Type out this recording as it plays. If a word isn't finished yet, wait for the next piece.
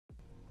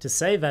To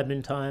save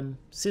admin time,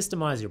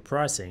 systemise your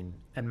pricing,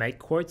 and make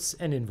quotes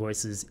and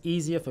invoices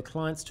easier for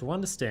clients to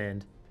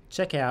understand,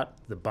 check out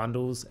the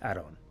Bundles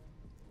add-on.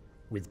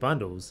 With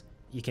Bundles,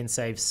 you can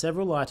save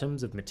several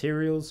items of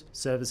materials,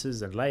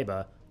 services, and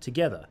labour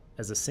together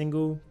as a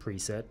single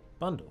preset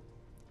bundle.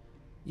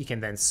 You can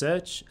then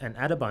search and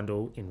add a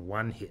bundle in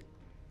one hit,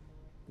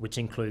 which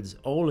includes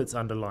all its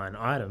underlying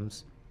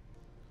items,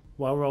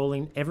 while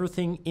rolling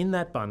everything in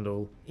that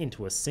bundle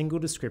into a single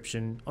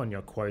description on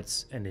your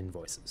quotes and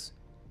invoices.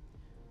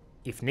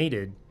 If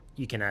needed,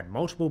 you can add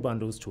multiple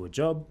bundles to a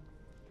job,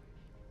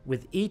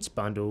 with each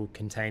bundle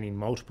containing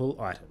multiple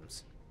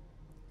items.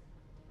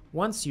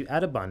 Once you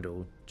add a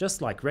bundle,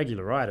 just like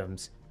regular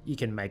items, you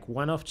can make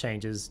one-off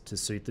changes to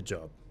suit the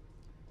job.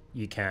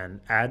 You can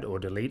add or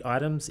delete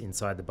items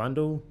inside the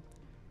bundle,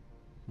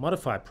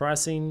 modify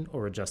pricing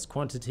or adjust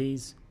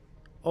quantities,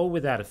 all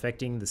without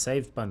affecting the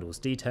saved bundle's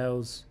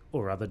details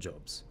or other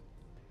jobs.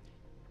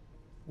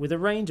 With a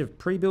range of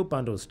pre-built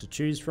bundles to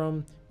choose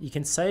from, you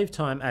can save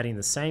time adding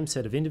the same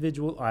set of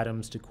individual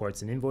items to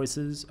quotes and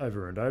invoices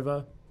over and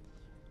over,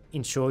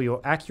 ensure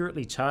you're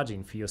accurately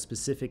charging for your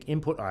specific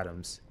input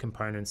items,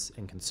 components,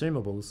 and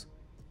consumables,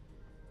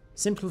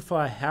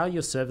 simplify how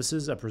your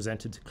services are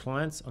presented to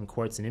clients on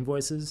quotes and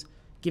invoices,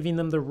 giving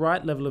them the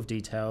right level of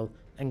detail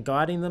and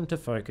guiding them to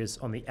focus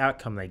on the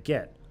outcome they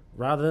get,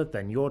 rather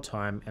than your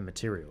time and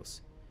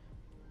materials.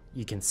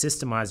 You can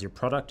systemise your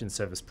product and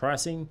service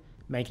pricing,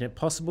 making it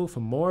possible for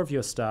more of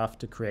your staff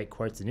to create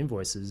quotes and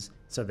invoices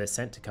so they're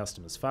sent to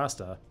customers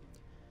faster,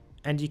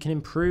 and you can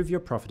improve your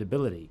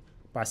profitability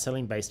by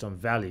selling based on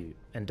value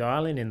and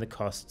dialing in the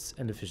costs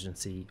and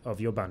efficiency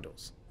of your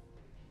bundles.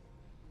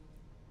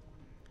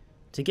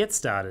 To get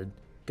started,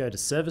 go to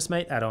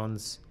ServiceM8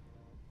 Add-ons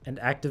and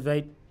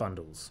activate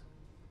Bundles.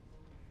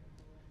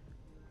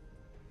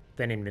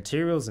 Then in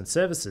Materials and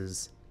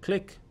Services,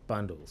 click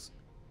Bundles.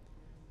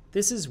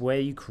 This is where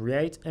you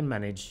create and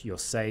manage your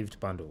saved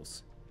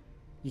bundles.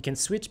 You can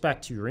switch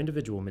back to your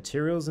individual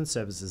materials and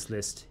services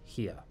list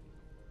here.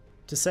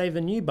 To save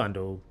a new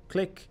bundle,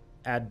 click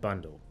Add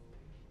Bundle.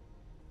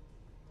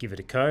 Give it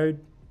a code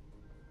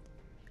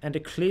and a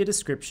clear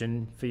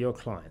description for your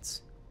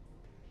clients.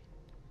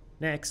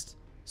 Next,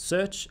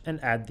 search and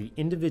add the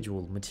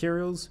individual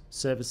materials,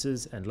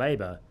 services, and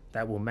labour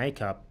that will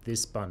make up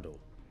this bundle.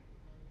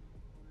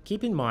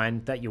 Keep in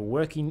mind that you're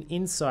working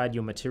inside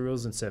your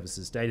materials and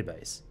services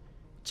database.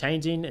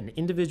 Changing an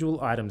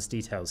individual item's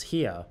details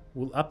here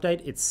will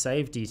update its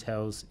saved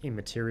details in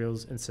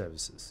materials and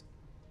services.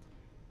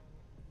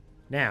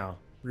 Now,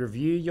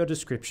 review your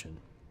description.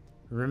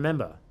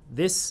 Remember,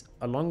 this,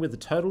 along with the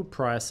total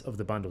price of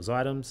the bundle's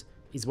items,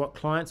 is what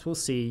clients will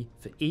see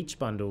for each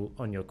bundle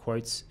on your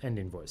quotes and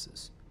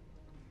invoices.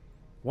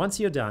 Once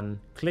you're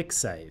done, click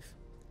Save.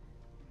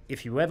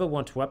 If you ever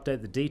want to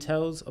update the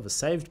details of a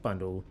saved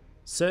bundle,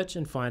 search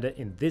and find it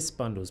in this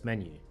bundle's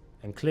menu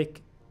and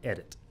click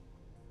Edit.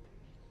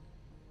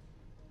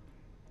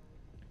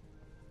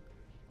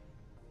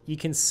 You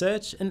can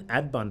search and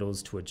add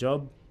bundles to a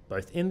job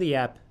both in the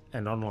app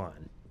and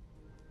online.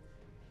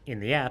 In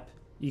the app,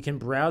 you can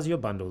browse your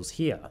bundles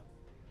here,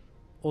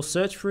 or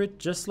search for it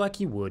just like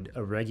you would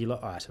a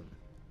regular item.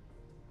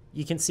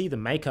 You can see the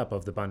makeup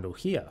of the bundle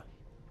here,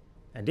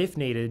 and if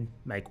needed,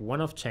 make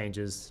one-off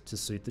changes to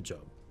suit the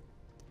job.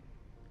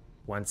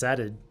 Once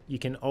added, you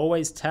can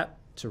always tap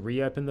to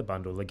reopen the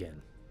bundle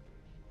again.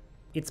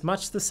 It's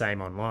much the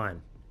same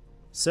online.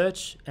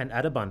 Search and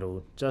add a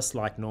bundle just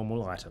like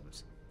normal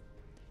items.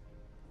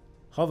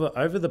 Hover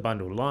over the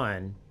bundle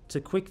line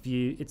to quick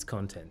view its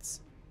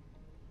contents,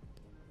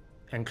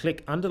 and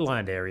click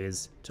underlined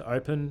areas to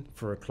open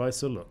for a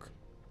closer look.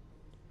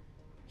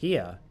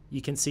 Here,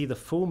 you can see the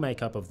full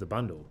makeup of the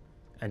bundle,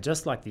 and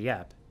just like the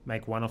app,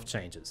 make one-off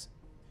changes.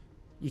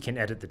 You can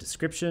edit the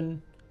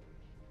description,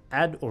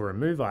 add or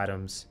remove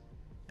items,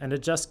 and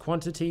adjust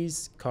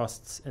quantities,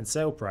 costs, and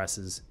sale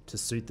prices to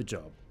suit the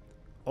job,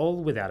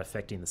 all without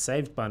affecting the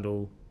saved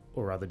bundle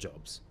or other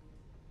jobs.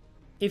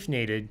 If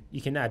needed,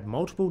 you can add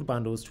multiple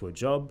bundles to a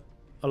job,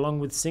 along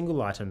with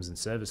single items and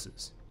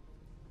services.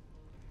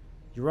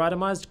 Your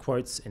itemized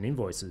quotes and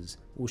invoices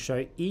will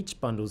show each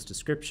bundle's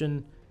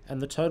description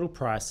and the total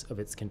price of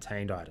its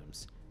contained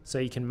items, so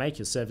you can make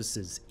your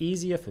services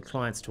easier for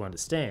clients to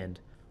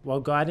understand while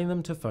guiding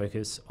them to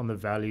focus on the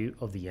value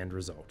of the end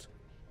result.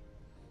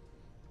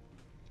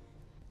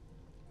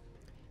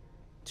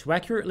 To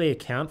accurately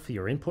account for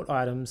your input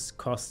items,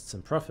 costs,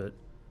 and profit,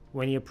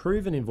 when you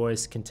approve an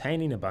invoice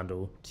containing a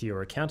bundle to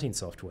your accounting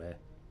software,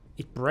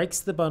 it breaks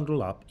the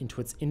bundle up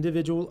into its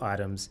individual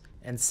items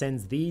and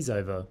sends these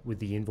over with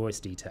the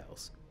invoice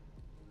details.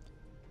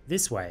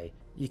 This way,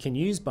 you can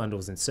use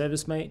bundles in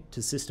ServiceM8 to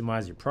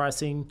systemize your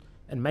pricing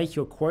and make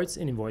your quotes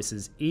and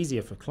invoices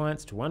easier for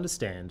clients to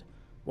understand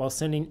while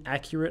sending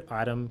accurate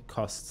item,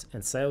 costs,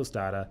 and sales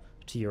data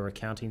to your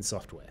accounting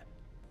software.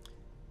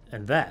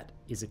 And that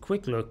is a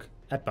quick look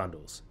at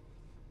bundles.